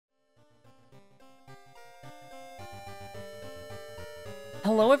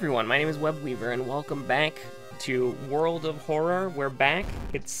Hello everyone, my name is Webweaver and welcome back to World of Horror. We're back.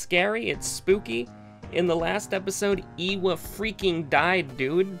 It's scary, it's spooky. In the last episode, Iwa freaking died,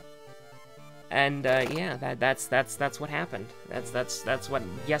 dude. And yeah, that's what happened. That's what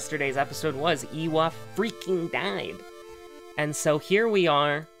yesterday's episode was. Iwa freaking died. And so here we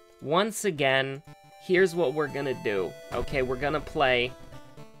are, once again. Here's what we're gonna do. Okay, we're gonna play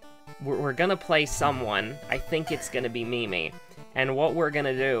someone. I think it's gonna be Mimi. And what we're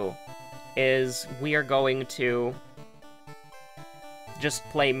gonna do is we are going to just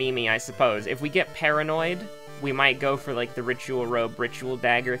play Mimi, I suppose. If we get paranoid, we might go for, like, the ritual robe, ritual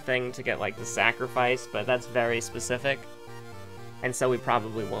dagger thing to get, like, the sacrifice, but that's very specific. And so we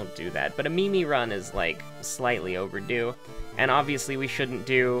probably won't do that. But a Mimi run is, like, slightly overdue. And obviously we shouldn't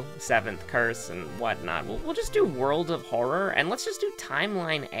do 7th Curse and whatnot. We'll just do World of Horror, and let's just do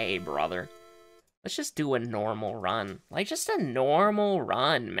Timeline A, brother. Let's just do a normal run. Like, just a normal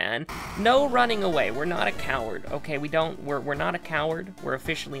run, man. No running away. We're not a coward, okay? We're not a coward. We're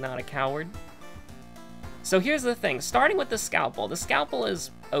officially not a coward. So here's the thing. Starting with the scalpel. The scalpel is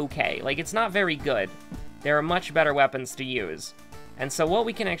okay. Like, it's not very good. There are much better weapons to use. And so what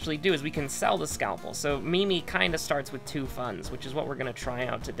we can actually do is we can sell the scalpel. So Mimi kind of starts with 2 funds, which is what we're going to try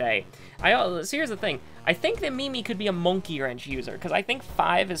out today. So here's the thing. I think that Mimi could be a monkey wrench user, because I think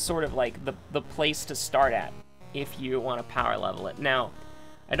 5 is sort of like the place to start at if you want to power level it. Now,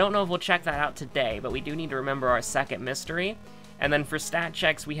 I don't know if we'll check that out today, but we do need to remember our second mystery. And then for stat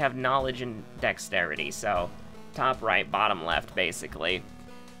checks, we have knowledge and dexterity. So top right, bottom left, basically.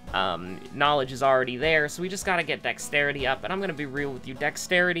 Knowledge is already there, so we just gotta get dexterity up, and I'm gonna be real with you.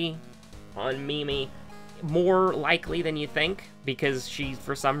 Dexterity on Mimi, more likely than you think, because she,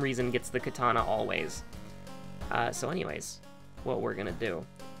 for some reason, gets the katana always. So anyways, what we're gonna do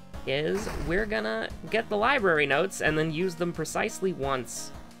is we're gonna get the library notes and then use them precisely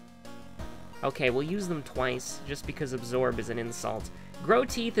once. Okay, we'll use them twice, just because absorb is an insult. Grow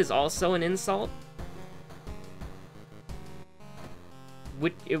teeth is also an insult.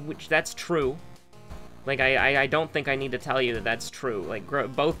 Which that's true. Like, I don't think I need to tell you that that's true. Like,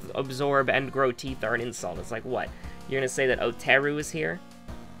 both absorb and grow teeth are an insult. It's like, what? You're gonna say that Oteru is here?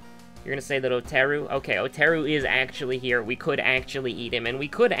 You're gonna say that Oteru? Okay, Oteru is actually here. We could actually eat him, and we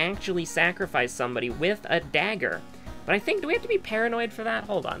could actually sacrifice somebody with a dagger. But I think, do we have to be paranoid for that?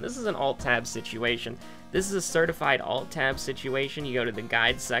 Hold on, this is an alt-tab situation. This is a certified alt-tab situation. You go to the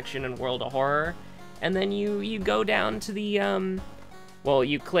guide section in World of Horror, and then you go down to the, well,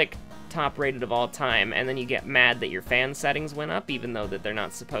 you click top rated of all time, and then you get mad that your fan settings went up, even though that they're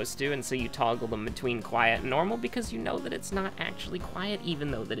not supposed to, and so you toggle them between quiet and normal, because you know that it's not actually quiet,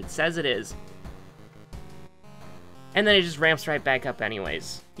 even though that it says it is. And then it just ramps right back up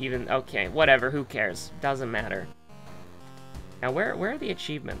anyways. Okay, whatever, who cares? Doesn't matter. Now, where are the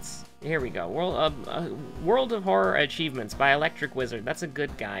achievements? Here we go. World of Horror achievements by Electric Wizard. That's a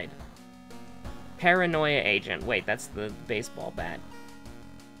good guide. Paranoia Agent. Wait, that's the baseball bat.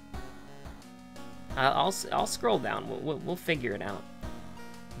 I'll scroll down. We'll figure it out.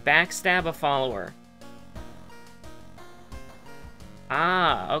 Backstab a follower.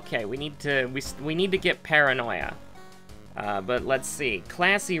 Ah, okay. We need to get paranoia. But let's see.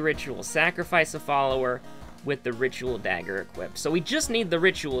 Classy ritual. Sacrifice a follower with the ritual dagger equipped. So we just need the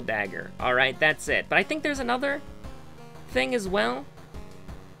ritual dagger. All right, that's it. But I think there's another thing as well.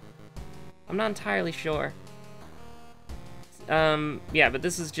 I'm not entirely sure. Yeah, but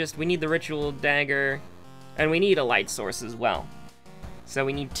this is just, we need the ritual dagger, and we need a light source as well. So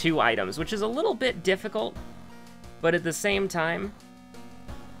we need 2 items, which is a little bit difficult, but at the same time,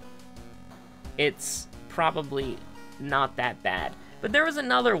 it's probably not that bad. But there was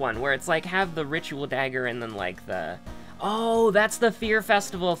another one where it's like, have the ritual dagger and then like the... Oh, that's the Fear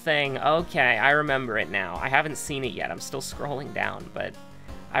Festival thing. Okay, I remember it now. I haven't seen it yet. I'm still scrolling down, but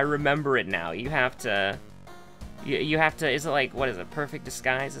I remember it now. You have to... You have to, is it like, what is it, Perfect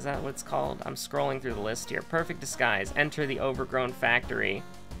Disguise? Is that what it's called? I'm scrolling through the list here. Perfect Disguise. Enter the overgrown factory.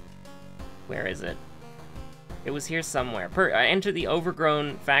 Where is it? It was here somewhere. Enter the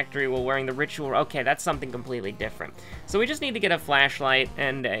overgrown factory while wearing the ritual... Okay, that's something completely different. So we just need to get a flashlight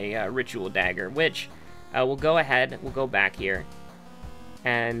and a ritual dagger, which we'll go ahead, we'll go back here,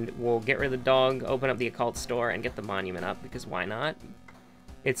 and we'll get rid of the dog, open up the occult store, and get the monument up, because why not?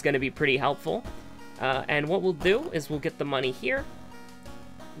 It's going to be pretty helpful. And what we'll do is we'll get the money here,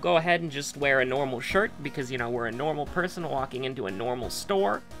 go ahead and just wear a normal shirt, because, you know, we're a normal person walking into a normal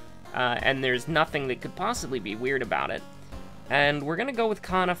store, and there's nothing that could possibly be weird about it. And we're gonna go with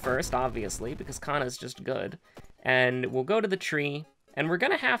Kana first, obviously, because Kana's just good. And we'll go to the tree, And we're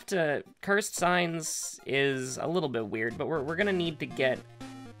gonna have to... Cursed Signs is a little bit weird, but we're gonna need to get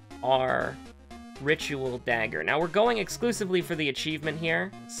our Ritual Dagger. Now, we're going exclusively for the achievement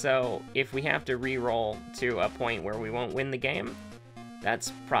here, so if we have to re-roll to a point where we won't win the game,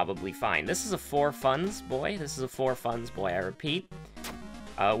 that's probably fine. This is a 4 funds, boy. This is a 4 funds, boy, I repeat.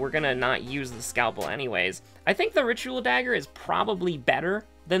 We're gonna not use the Scalpel anyways. I think the Ritual Dagger is probably better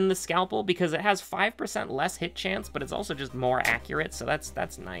than the Scalpel because it has 5% less hit chance, but it's also just more accurate, so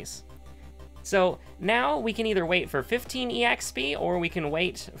that's nice. So now we can either wait for 15 EXP, or we can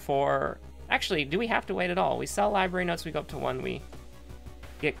wait for... Actually, do we have to wait at all? We sell library notes, we go up to 1, we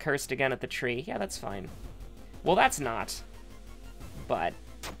get cursed again at the tree. Yeah, that's fine. Well, that's not. But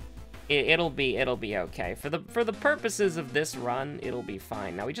it'll be okay. For the purposes of this run, it'll be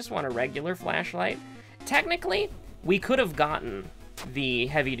fine. Now, we just want a regular flashlight. Technically, we could have gotten the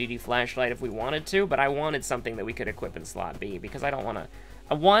heavy-duty flashlight if we wanted to, but I wanted something that we could equip in slot B, because I don't want to...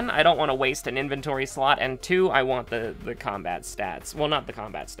 1, I don't want to waste an inventory slot, and 2, I want the combat stats. Well, not the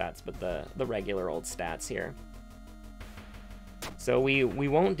combat stats, but the regular old stats here. So we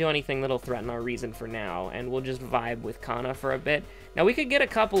won't do anything that'll threaten our reason for now, and we'll just vibe with Kana for a bit. Now, we could get a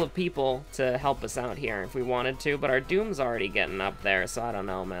couple of people to help us out here if we wanted to, but our Doom's already getting up there, so I don't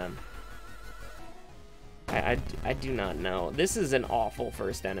know, man. I do not know. This is an awful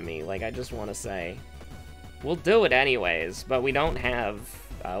first enemy, like, I just want to say. We'll do it anyways, but we don't have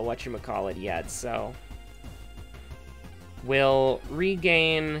whatchamacallit yet, so... We'll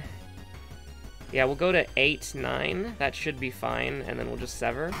regain... Yeah, we'll go to 8, 9. That should be fine, and then we'll just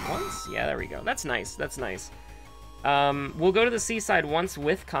sever once. Yeah, there we go. That's nice. That's nice. We'll go to the seaside once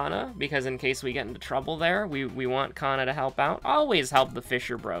with Kana, because in case we get into trouble there, we want Kana to help out. Always help the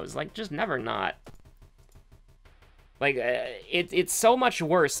Fisher Bros. Like, just never not. Like, it's so much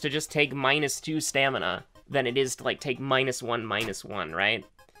worse to just take -2 stamina than it is to, like, take -1, right?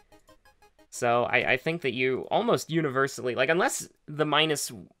 So I think that you almost universally, like, unless the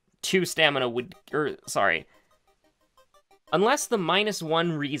 -2 stamina would, unless the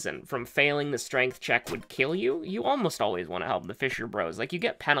 -1 reason from failing the strength check would kill you, you almost always want to help the Fisher Bros. Like, you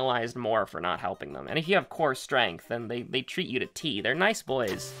get penalized more for not helping them. And if you have core strength, then they treat you to tea. They're nice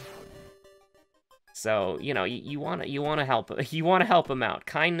boys. So, you know, you want to help them out.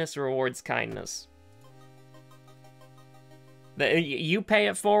 Kindness rewards kindness. You pay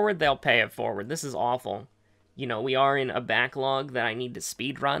it forward, they'll pay it forward. This is awful. You know, we are in a backlog that I need to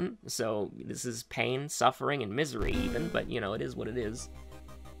speedrun, so this is pain, suffering, and misery even, but, you know, it is what it is.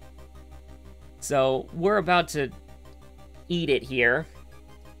 So, we're about to eat it here,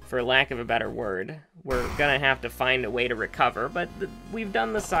 for lack of a better word. We're gonna have to find a way to recover, but we've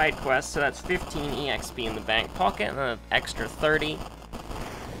done the side quest, so that's 15 EXP in the bank pocket, and an extra 30,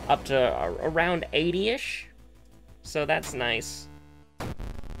 up to around 80-ish. So that's nice.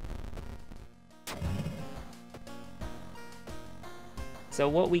 So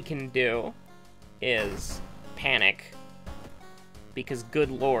what we can do is panic, because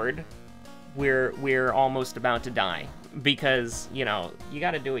good lord, we're almost about to die. Because, you know, you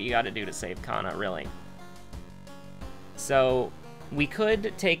gotta do what you gotta do to save Kana, really. So we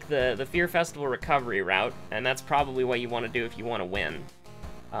could take the Fear Festival recovery route, and that's probably what you want to do if you want to win.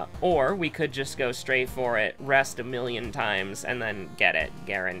 Or we could just go straight for it, rest a million times, and then get it,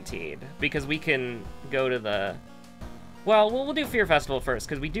 guaranteed. Because we can go to the... Well, we'll do Fear Festival first,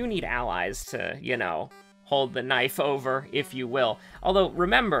 because we do need allies to, you know, hold the knife over, if you will. Although,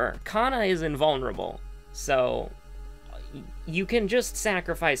 remember, Kana is invulnerable, so you can just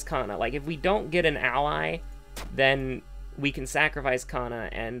sacrifice Kana. Like, if we don't get an ally, then we can sacrifice Kana,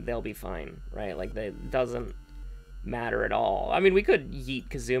 and they'll be fine, right? Like, it doesn't matter at all. I mean, we could yeet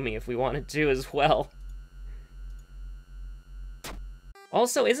Kazumi if we wanted to as well.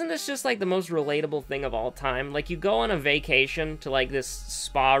 Also, isn't this just, like, the most relatable thing of all time? Like, you go on a vacation to, like, this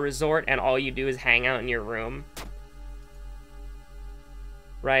spa resort, and all you do is hang out in your room.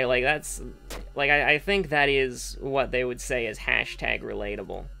 Right, like, that's... Like, I think that is what they would say is hashtag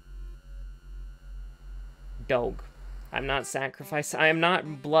relatable. Dog. I'm not I am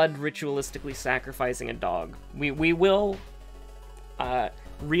not blood ritualistically sacrificing a dog. We will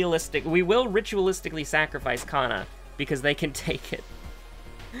ritualistically sacrifice Kana because they can take it.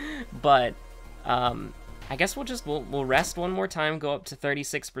 But I guess we'll rest one more time, go up to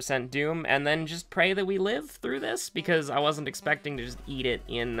 36% Doom, and then just pray that we live through this, because I wasn't expecting to just eat it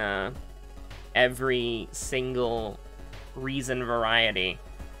in every single reason variety.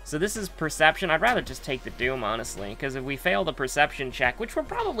 So this is Perception. I'd rather just take the Doom, honestly, because if we fail the Perception check, which we're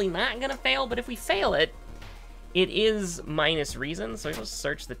probably not going to fail, but if we fail it, it is minus Reason, so we just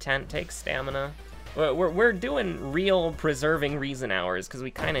search the tent, take Stamina. We're doing real preserving reason hours, because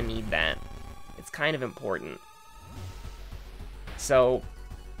we kind of need that. It's kind of important. So,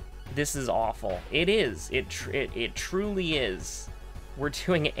 this is awful. It is. It truly is. We're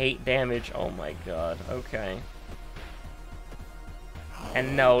doing 8 damage. Oh my god. Okay.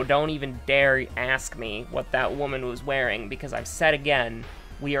 And no, don't even dare ask me what that woman was wearing, because I've said again,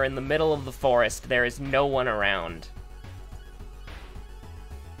 we are in the middle of the forest. There is no one around.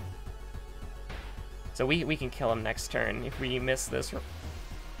 So we can kill him next turn if we miss this,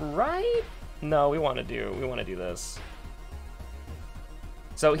 right? No, we want to do this.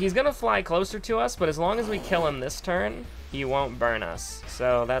 So he's gonna fly closer to us, but as long as we kill him this turn, he won't burn us.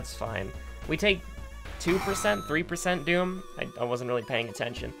 So that's fine. We take 2%, 3% doom. I wasn't really paying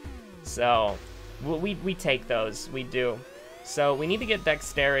attention. So we take those, we do. So we need to get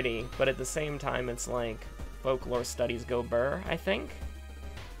dexterity, but at the same time it's like folklore studies go burr, I think.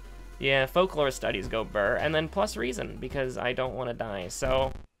 Yeah, folklore studies go burr, and then plus reason, because I don't want to die.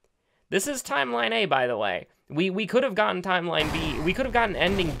 So this is timeline A, by the way. We could have gotten timeline B. We could have gotten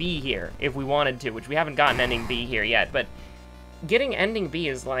ending B here if we wanted to, which we haven't gotten ending B here yet, but getting ending B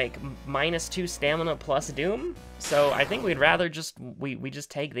is like -2 stamina plus doom. So I think we'd rather just we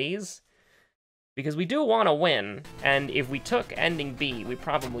just take these, because we do want to win, and if we took ending B, we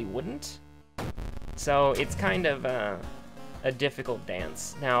probably wouldn't. So it's kind of a difficult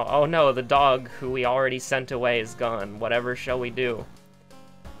dance. Now, oh no, the dog who we already sent away is gone. Whatever shall we do?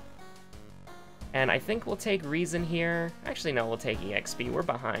 And I think we'll take reason here. Actually, no, we'll take EXP. We're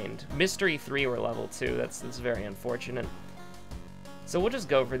behind. Mystery 3, we're level 2. That's very unfortunate. So we'll just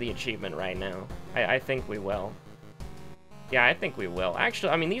go for the achievement right now. I think we will. Yeah, I think we will.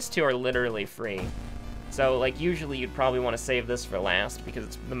 Actually, I mean, these two are literally free. So, like, usually you'd probably want to save this for last because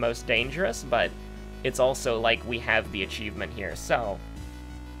it's the most dangerous, but it's also like we have the achievement here, so.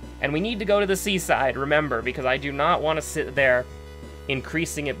 And we need to go to the seaside, remember, because I do not want to sit there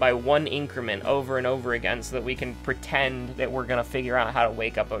increasing it by 1 increment over and over again so that we can pretend that we're going to figure out how to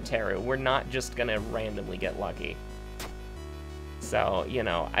wake up Oteru. We're not just going to randomly get lucky. So, you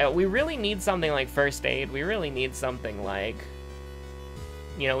know, we really need something like first aid. We really need something like,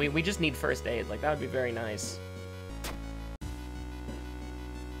 you know, we just need first aid. Like, that would be very nice.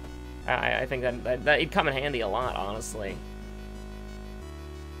 I think that it'd come in handy a lot, honestly.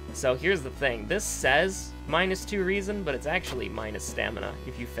 So here's the thing. This says -2 reason, but it's actually minus stamina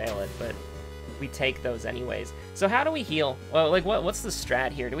if you fail it, but we take those anyways. So how do we heal? Well, like, what's the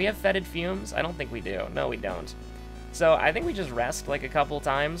strat here? Do we have fetid fumes? I don't think we do. No, we don't. So I think we just rest, like, a couple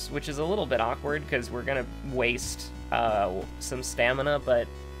times, which is a little bit awkward, because we're gonna waste some stamina, but...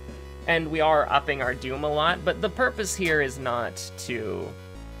 And we are upping our doom a lot, but the purpose here is not to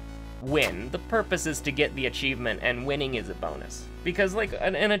win. The purpose is to get the achievement, and winning is a bonus. Because, like,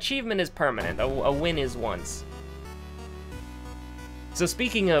 an achievement is permanent, a win is once. So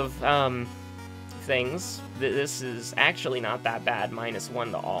speaking of things, this is actually not that bad,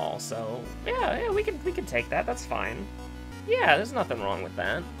 -1 to all, so yeah, we can take that, that's fine. Yeah, there's nothing wrong with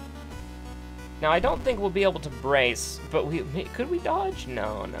that. Now, I don't think we'll be able to brace, but could we dodge?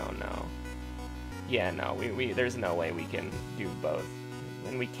 No. Yeah, no, there's no way we can do both.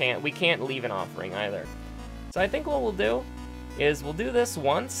 And we can't leave an offering either. So I think what we'll do is we'll do this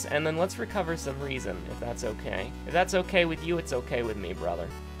once, and then let's recover some reason, if that's okay. If that's okay with you, it's okay with me, brother.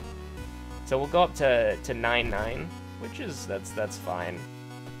 So we'll go up to 9-9, which is, that's fine.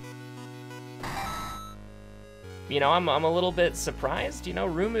 You know, I'm a little bit surprised. You know,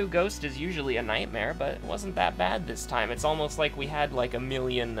 Rumu Ghost is usually a nightmare, but it wasn't that bad this time. It's almost like we had like a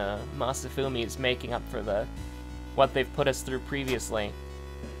million Masafumis making up for what they've put us through previously.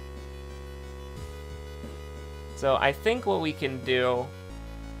 So I think what we can do...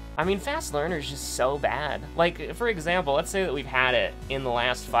 I mean, Fast Learner is just so bad. Like, for example, let's say that we've had it in the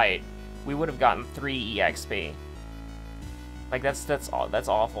last fight. We would have gotten 3 EXP. Like, that's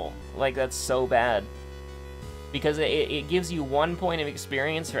awful. Like, that's so bad. Because it gives you 1 point of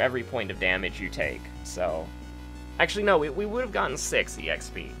experience for every point of damage you take, so... Actually, no, we would have gotten 6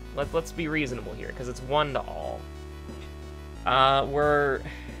 EXP. Let's be reasonable here, because it's 1 to all.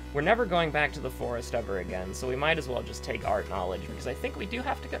 We're never going back to the forest ever again, so we might as well just take art knowledge, because I think we do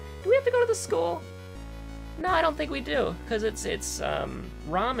have to go... Do we have to go to the school? No, I don't think we do, because it's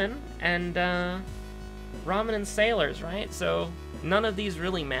ramen and sailors, right? So none of these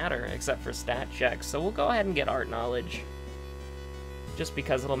really matter except for stat checks, so we'll go ahead and get art knowledge, just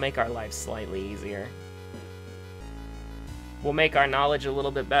because it'll make our life slightly easier. We'll make our knowledge a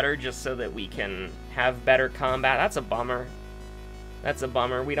little bit better just so that we can have better combat. That's a bummer. That's a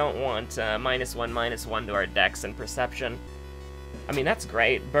bummer. We don't want -1/-1 to our dex and perception. I mean, that's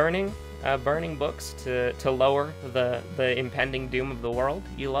great. Burning? burning books to lower the impending doom of the world.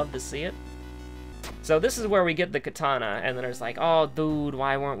 You love to see it. So this is where we get the katana, and then it's like, oh, dude,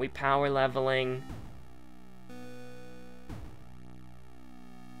 why weren't we power leveling?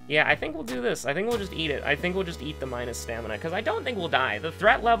 Yeah, I think we'll do this. I think we'll just eat it. I think we'll just eat the minus stamina, because I don't think we'll die. The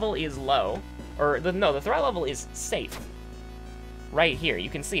threat level is low. Or, no, the threat level is safe. Right here, you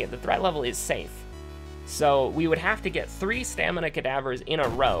can see it. The threat level is safe. So we would have to get 3 stamina cadavers in a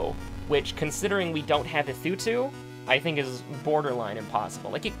row, which, considering we don't have Ithutu, I think is borderline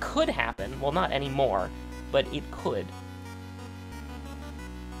impossible. Like, it could happen. Well, not anymore, but it could.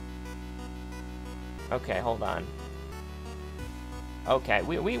 Okay, hold on. Okay,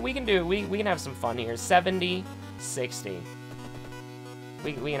 we can have some fun here. 70, 60.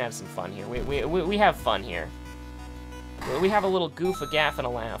 We can have some fun here. We have fun here. We have a little goof, a gaff, and a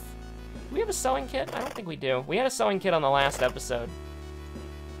laugh. Do we have a sewing kit? I don't think we do. We had a sewing kit on the last episode.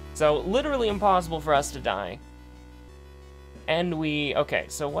 So, literally impossible for us to die. And okay,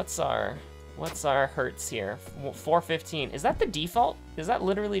 so what's our hurts here? 415. Is that the default? Is that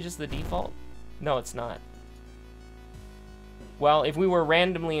literally just the default? No, it's not. Well, if we were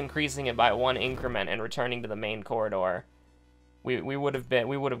randomly increasing it by 1 increment and returning to the main corridor, we would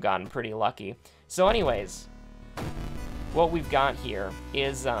have gotten pretty lucky. So anyways, what we've got here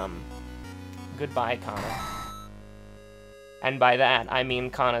is goodbye, Kana. And by that, I mean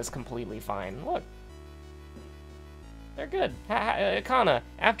Kana's completely fine. Look. They're good. Kana,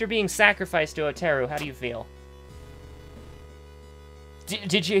 after being sacrificed to Oteru, how do you feel?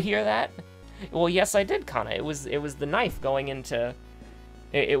 Did you hear that? Well, yes, I did, Kana. It was the knife going into...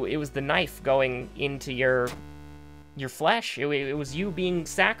 It was the knife going into your flesh. It was you being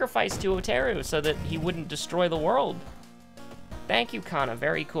sacrificed to Oteru so that he wouldn't destroy the world. Thank you, Kana.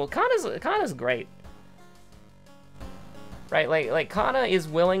 Very cool. Kana's great. Right, like Kana is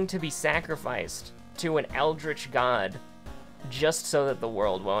willing to be sacrificed to an eldritch god just so that the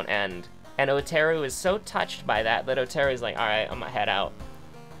world won't end. And Oteru is so touched by that Oteru's like, alright, I'm gonna head out.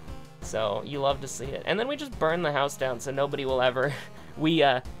 So, you love to see it. And then we just burn the house down so nobody will ever... we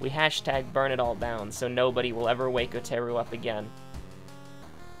hashtag burn it all down so nobody will ever wake Oteru up again.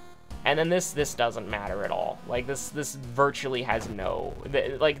 And then this doesn't matter at all. Like, this virtually has no...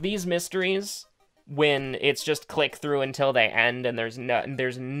 Like, these mysteries, when it's just click through until they end and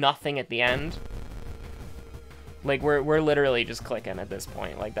there's nothing at the end... Like, we're literally just clicking at this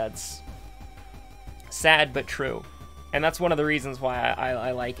point. Like, that's sad but true. And that's one of the reasons why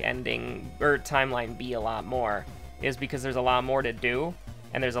I like ending, or Timeline B a lot more, is because there's a lot more to do,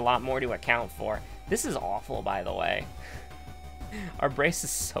 and there's a lot more to account for. This is awful, by the way. Our brace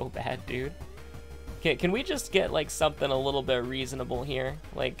is so bad, dude. Can we just get, like, something a little bit reasonable here?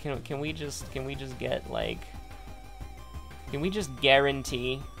 Like, can we just get, like... Can we just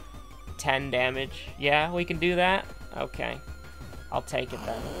guarantee 10 damage? Yeah, we can do that? Okay. I'll take it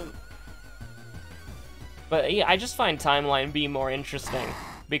then. But yeah, I just find Timeline B more interesting,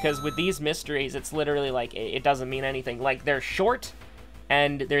 because with these mysteries, it's literally like, it doesn't mean anything. Like, they're short,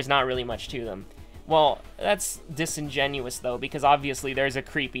 and there's not really much to them. Well, that's disingenuous, though, because obviously there's a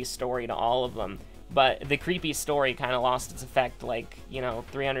creepy story to all of them. But the creepy story kind of lost its effect, like,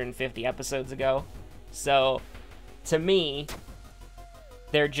 350 episodes ago. So, to me,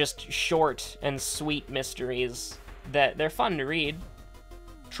 they're just short and sweet mysteries that they're fun to read.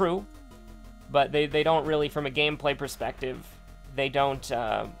 True. But they don't really, from a gameplay perspective, they don't,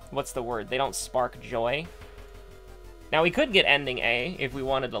 what's the word? They don't spark joy. Now, we could get ending A if we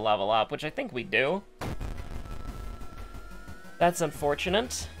wanted to level up, which I think we do. That's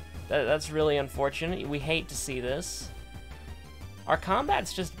unfortunate. That's really unfortunate. We hate to see this. Our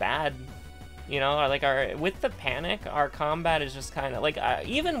combat's just bad. Like, with the panic, our combat is just kind of, like,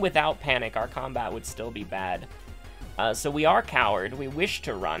 even without panic, our combat would still be bad. So we are coward. We wish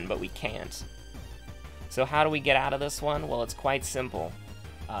to run, but we can't. So how do we get out of this one? Well, it's quite simple.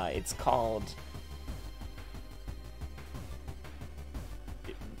 It's called...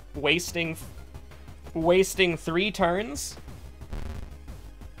 Wasting 3 turns,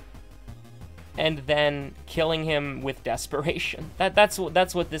 and then killing him with desperation. That's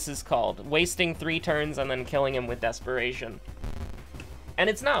what this is called. Wasting 3 turns and then killing him with desperation. And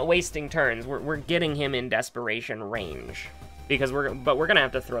it's not wasting turns. We're getting him in desperation range, because we're gonna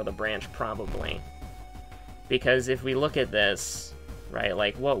have to throw the branch probably. Because if we look at this, right,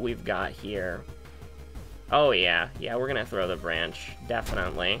 like what we've got here. Oh yeah, we're gonna throw the branch,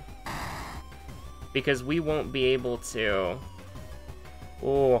 definitely. Because we won't be able to...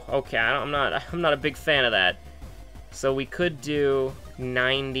 Oh, okay, I'm not a big fan of that. So we could do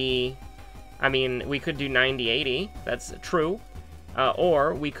 90... I mean, we could do 90-80, that's true.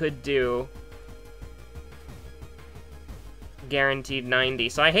 Or we could do guaranteed 90.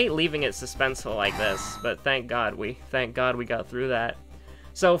 So I hate leaving it suspenseful like this, but thank God we got through that.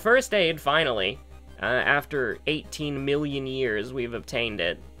 So first aid, finally. After 18 million years, we've obtained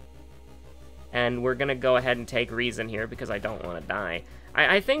it. And we're gonna go ahead and take reason here because I don't want to die.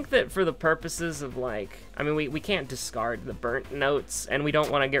 I think that for the purposes of, like, I mean, we can't discard the burnt notes, and we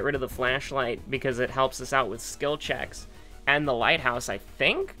don't want to get rid of the flashlight because it helps us out with skill checks. And the lighthouse, I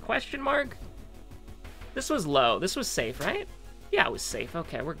think? Question mark? This was low. This was safe, right? Yeah, it was safe.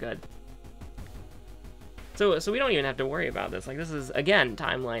 Okay, we're good. So we don't even have to worry about this. Like, this is, again,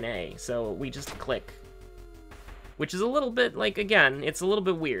 timeline A, so we just click. Which is a little bit, like, again, it's a little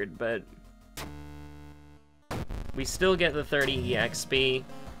bit weird, but we still get the 30 EXP.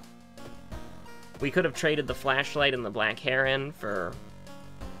 We could have traded the flashlight and the black heron for,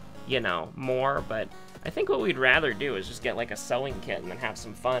 you know, more, but I think what we'd rather do is just get, like, a sewing kit and then have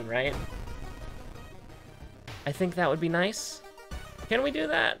some fun, right? I think that would be nice. Can we do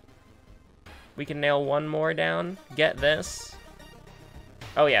that? We can nail one more down. Get this.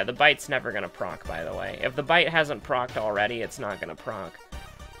 Oh yeah, the bite's never gonna proc, by the way. If the bite hasn't procced already, it's not gonna proc.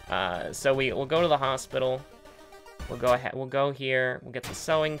 So we'll go to the hospital. We'll go ahead. We'll go here. We'll get the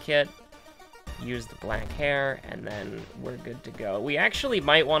sewing kit. Use the black hair, and then we're good to go. We actually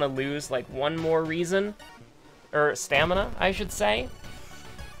might want to lose like one more reason, or stamina, I should say,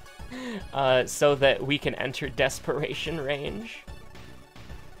 so that we can enter desperation range.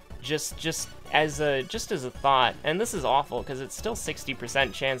 Just as a thought, and this is awful because it's still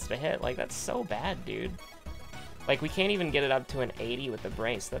 60% chance to hit. Like, that's so bad, dude. Like, we can't even get it up to an 80 with the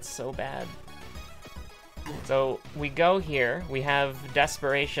brace. That's so bad. So we go here. We have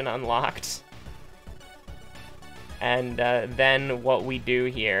desperation unlocked. And then what we do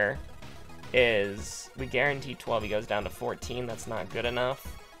here is we guarantee 12. He goes down to 14. That's not good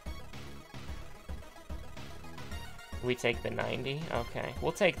enough. We take the 90? Okay,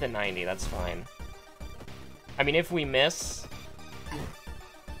 we'll take the 90. That's fine. I mean, if we miss,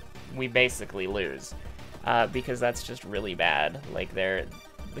 we basically lose. Because that's just really bad. Like,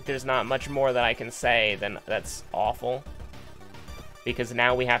 there's not much more that I can say than that's awful. Because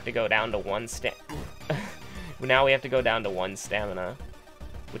now we have to go down to now we have to go down to 1 stamina,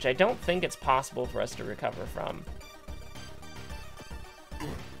 which I don't think it's possible for us to recover from.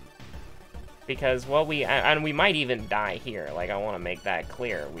 Because what and we might even die here. Like, I want to make that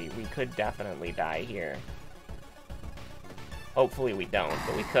clear. We could definitely die here. Hopefully we don't,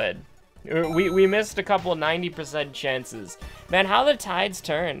 but we could. We missed a couple 90% chances. Man, how the tides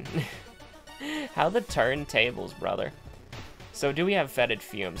turn. How the turntables, brother. So do we have fetid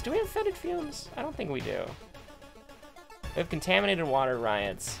fumes? Do we have fetid fumes? I don't think we do. We have contaminated water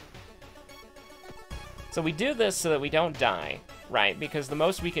riots. So we do this so that we don't die, right? Because the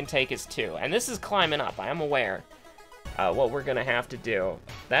most we can take is 2. And this is climbing up, I am aware. What we're gonna have to do.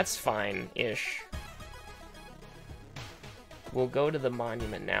 That's fine-ish. We'll go to the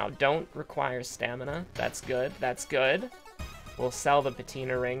monument now. Don't require stamina. That's good. That's good. We'll sell the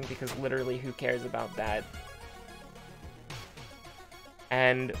patina ring because literally who cares about that?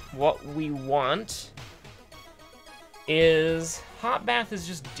 And what we want is hot bath is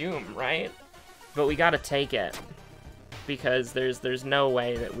just doom, right? But we gotta take it because there's no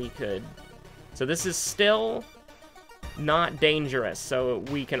way that we could. So this is still not dangerous. So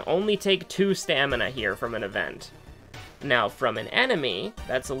we can only take 2 stamina here from an event. Now, from an enemy,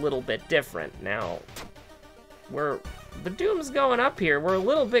 that's a little bit different. Now, the doom's going up here. We're a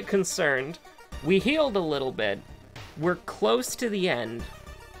little bit concerned. We healed a little bit. We're close to the end,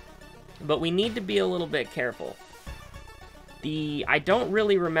 but we need to be a little bit careful. I don't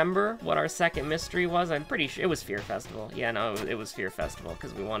really remember what our second mystery was. I'm pretty sure it was Fear Festival. Yeah, no, it was Fear Festival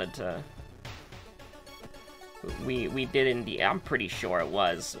because we wanted to. We did indeed. I'm pretty sure it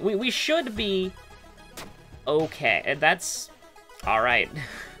was. We should be. Okay, that's all right.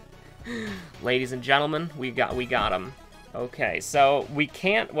 Ladies and gentlemen, we got him. Okay, so we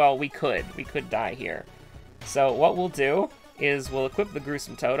can't, well, we could die here. So what we'll do is we'll equip the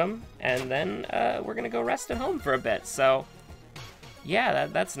gruesome totem, and then we're gonna go rest at home for a bit. So yeah,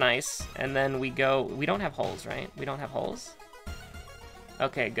 that's nice. And then we don't have holes, right? We don't have holes?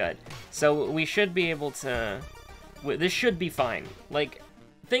 Okay, good. So we should be able to, this should be fine. Like,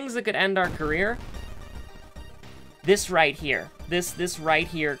 things that could end our career, this right here. This right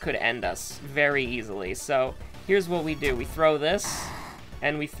here could end us very easily. So here's what we do. We throw this,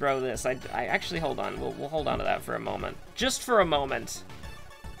 and we throw this. I actually, hold on. We'll hold on to that for a moment. Just for a moment.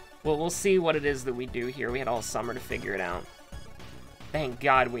 We'll see what it is that we do here. We had all summer to figure it out. Thank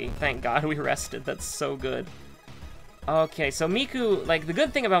God we rested. That's so good. Okay, so Miku, like, the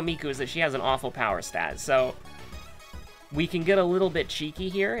good thing about Miku is that she has an awful power stat, so we can get a little bit cheeky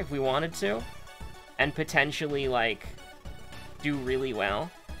here if we wanted to, and potentially, like, do really well.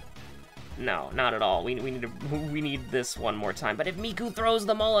 No, not at all. We need this one more time. But if Miku throws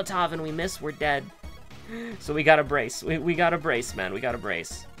the Molotov and we miss, we're dead. So we gotta brace. We gotta brace, man. We gotta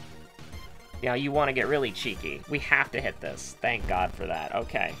brace. Yeah, you want to get really cheeky. We have to hit this. Thank God for that.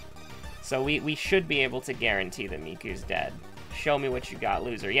 Okay. So we should be able to guarantee that Miku's dead. Show me what you got,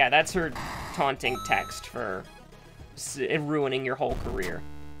 loser. Yeah, that's her taunting text for ruining your whole career.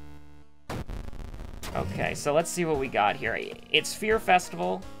 Okay, so let's see what we got here. It's Fear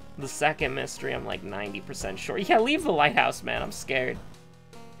Festival. The second mystery, I'm like 90% sure. Yeah, leave the lighthouse, man. I'm scared.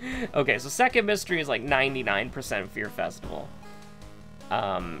 Okay, so second mystery is like 99% Fear Festival.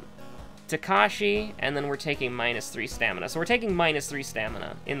 Takashi, and then we're taking -3 stamina. So we're taking -3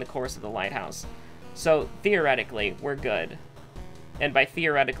 stamina in the course of the lighthouse. So theoretically, we're good. And by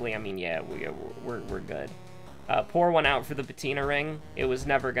theoretically, I mean, yeah, we're good. Pour one out for the patina ring. It was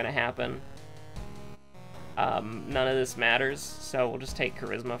never gonna happen. None of this matters, so we'll just take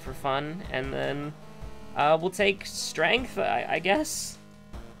charisma for fun, and then we'll take strength, I guess,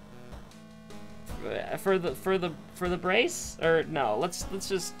 for the brace. Or no, let's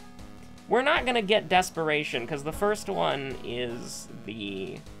just. We're not gonna get desperation because the first one is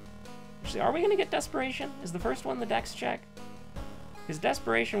the. Actually, are we gonna get desperation? Is the first one the dex check? Because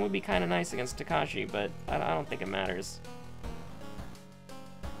desperation would be kind of nice against Takashi, but I don't think it matters.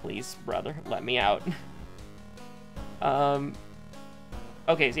 Please, brother, let me out.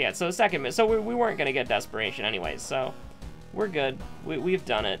 Okay, so yeah, so second, so we weren't gonna get desperation anyways, so we're good. We've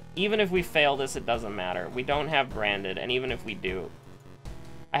done it. Even if we fail this, it doesn't matter. We don't have branded, and even if we do,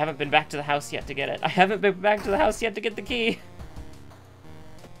 I haven't been back to the house yet to get it. I haven't been back to the house yet to get the key.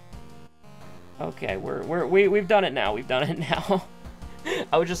 Okay, we've done it now. We've done it now.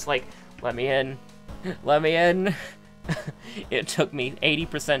 I was just like, let me in, let me in. It took me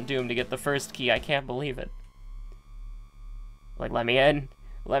 80% doom to get the first key. I can't believe it. Like, let me in,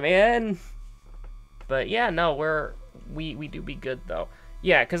 let me in. But yeah, no, we do be good though.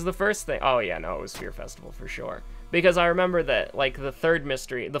 Yeah, because the first thing, oh yeah, no, it was Fear Festival for sure. Because I remember that, like, the third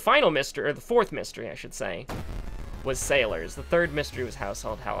mystery, the final mystery, or the fourth mystery, I should say, was Sailors. The third mystery was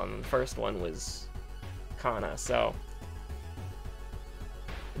Household Hell, and the first one was Kana, so.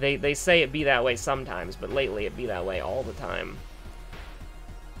 They say it be that way sometimes, but lately it be that way all the time.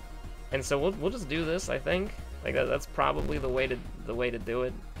 And so we'll just do this, I think. Like, that's probably the way to do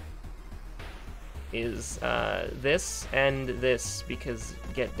it. Is this and this, because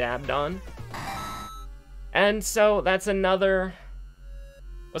get dabbed on. And so that's another.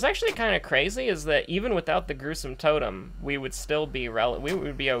 What's actually kind of crazy is that even without the gruesome totem, we would still be we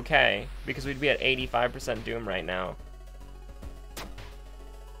would be okay, because we'd be at 85% doom right now.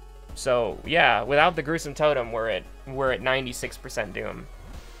 So yeah, without the gruesome totem, we're at 96% doom.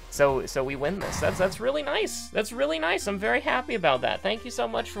 So we win this. That's really nice. That's really nice. I'm very happy about that. Thank you so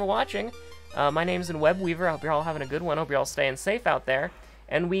much for watching. My name's Webweaver. I hope you're all having a good one. I hope you're all staying safe out there.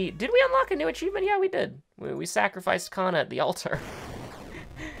 And did we unlock a new achievement? Yeah, we did. We sacrificed Kana at the altar.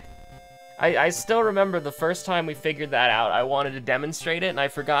 I still remember the first time we figured that out. I wanted to demonstrate it, and I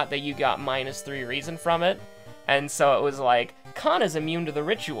forgot that you got -3 reason from it. And so it was like, Kana's immune to the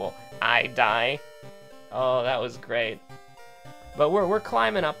ritual. I die. Oh, that was great. But we're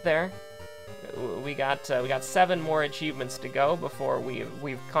climbing up there. We got 7 more achievements to go before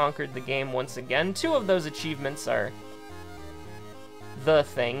we've conquered the game once again. 2 of those achievements are the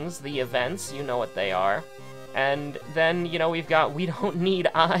things, the events, you know what they are. And then, you know, we don't need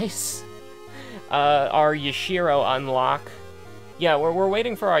eyes. Our Yashiro unlock. Yeah, we're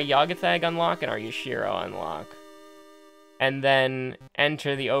waiting for our Yagathag unlock and our Yashiro unlock. And then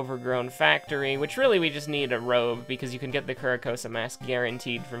enter the Overgrown Factory, which really we just need a robe, because you can get the Kurakosa mask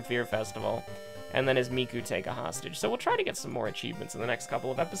guaranteed from Fear Festival. And then as Miku take a hostage. So we'll try to get some more achievements in the next couple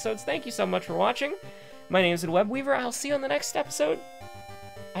of episodes. Thank you so much for watching. My name's Webweaver. I'll see you on the next episode.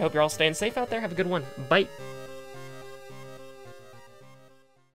 I hope you're all staying safe out there. Have a good one. Bye.